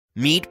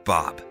Meet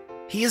Bob.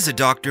 He is a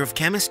doctor of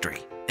chemistry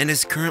and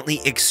is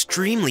currently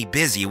extremely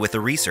busy with a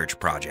research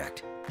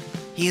project.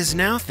 He is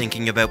now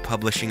thinking about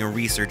publishing a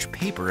research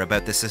paper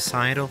about the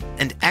societal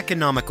and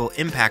economical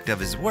impact of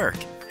his work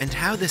and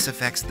how this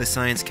affects the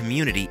science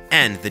community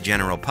and the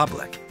general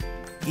public.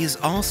 He is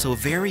also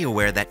very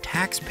aware that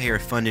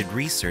taxpayer-funded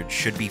research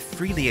should be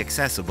freely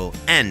accessible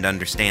and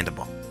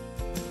understandable.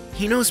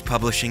 He knows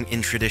publishing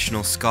in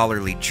traditional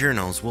scholarly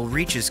journals will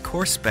reach his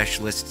core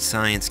specialist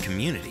science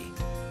community.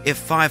 If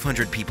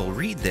 500 people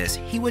read this,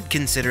 he would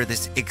consider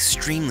this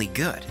extremely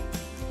good.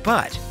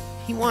 But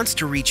he wants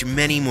to reach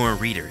many more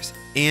readers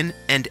in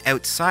and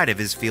outside of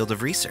his field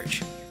of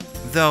research.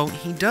 Though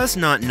he does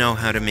not know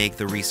how to make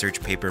the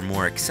research paper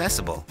more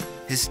accessible,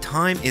 his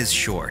time is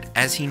short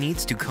as he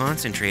needs to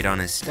concentrate on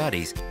his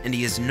studies and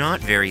he is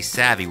not very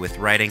savvy with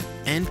writing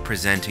and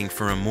presenting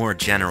for a more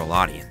general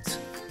audience.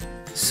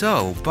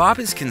 So, Bob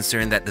is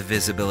concerned that the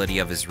visibility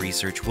of his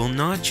research will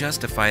not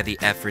justify the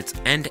efforts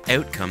and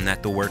outcome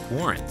that the work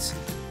warrants.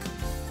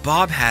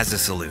 Bob has a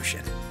solution: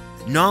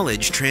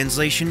 knowledge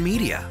translation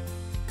media.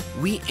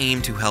 We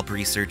aim to help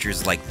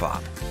researchers like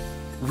Bob.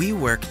 We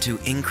work to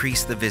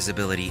increase the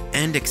visibility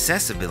and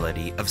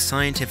accessibility of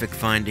scientific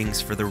findings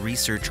for the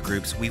research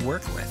groups we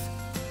work with.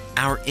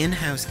 Our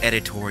in-house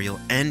editorial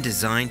and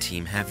design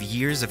team have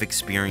years of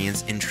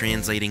experience in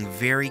translating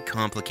very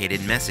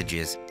complicated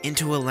messages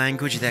into a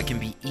language that can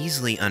be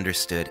easily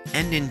understood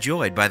and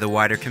enjoyed by the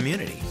wider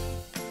community.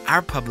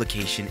 Our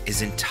publication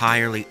is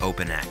entirely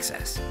open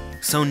access,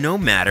 so no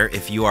matter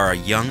if you are a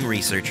young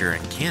researcher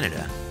in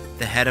Canada,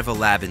 the head of a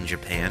lab in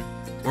Japan,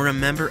 or a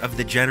member of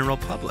the general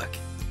public,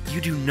 you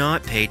do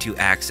not pay to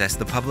access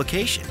the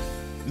publication,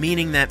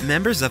 meaning that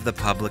members of the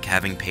public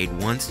having paid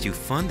once to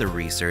fund the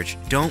research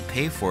don't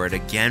pay for it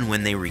again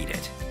when they read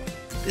it.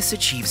 This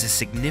achieves a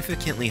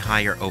significantly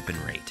higher open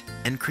rate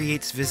and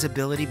creates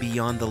visibility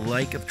beyond the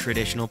like of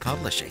traditional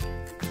publishing.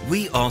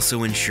 We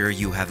also ensure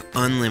you have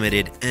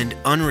unlimited and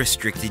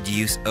unrestricted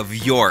use of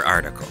your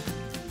article.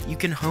 You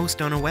can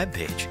host on a web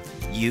page,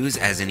 use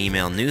as an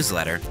email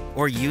newsletter,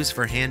 or use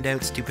for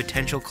handouts to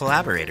potential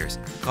collaborators,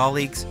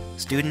 colleagues,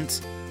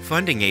 students,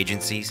 funding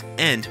agencies,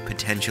 and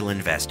potential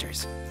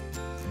investors.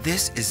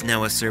 This is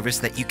now a service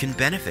that you can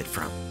benefit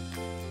from.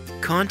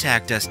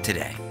 Contact us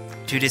today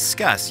to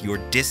discuss your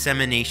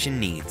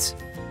dissemination needs.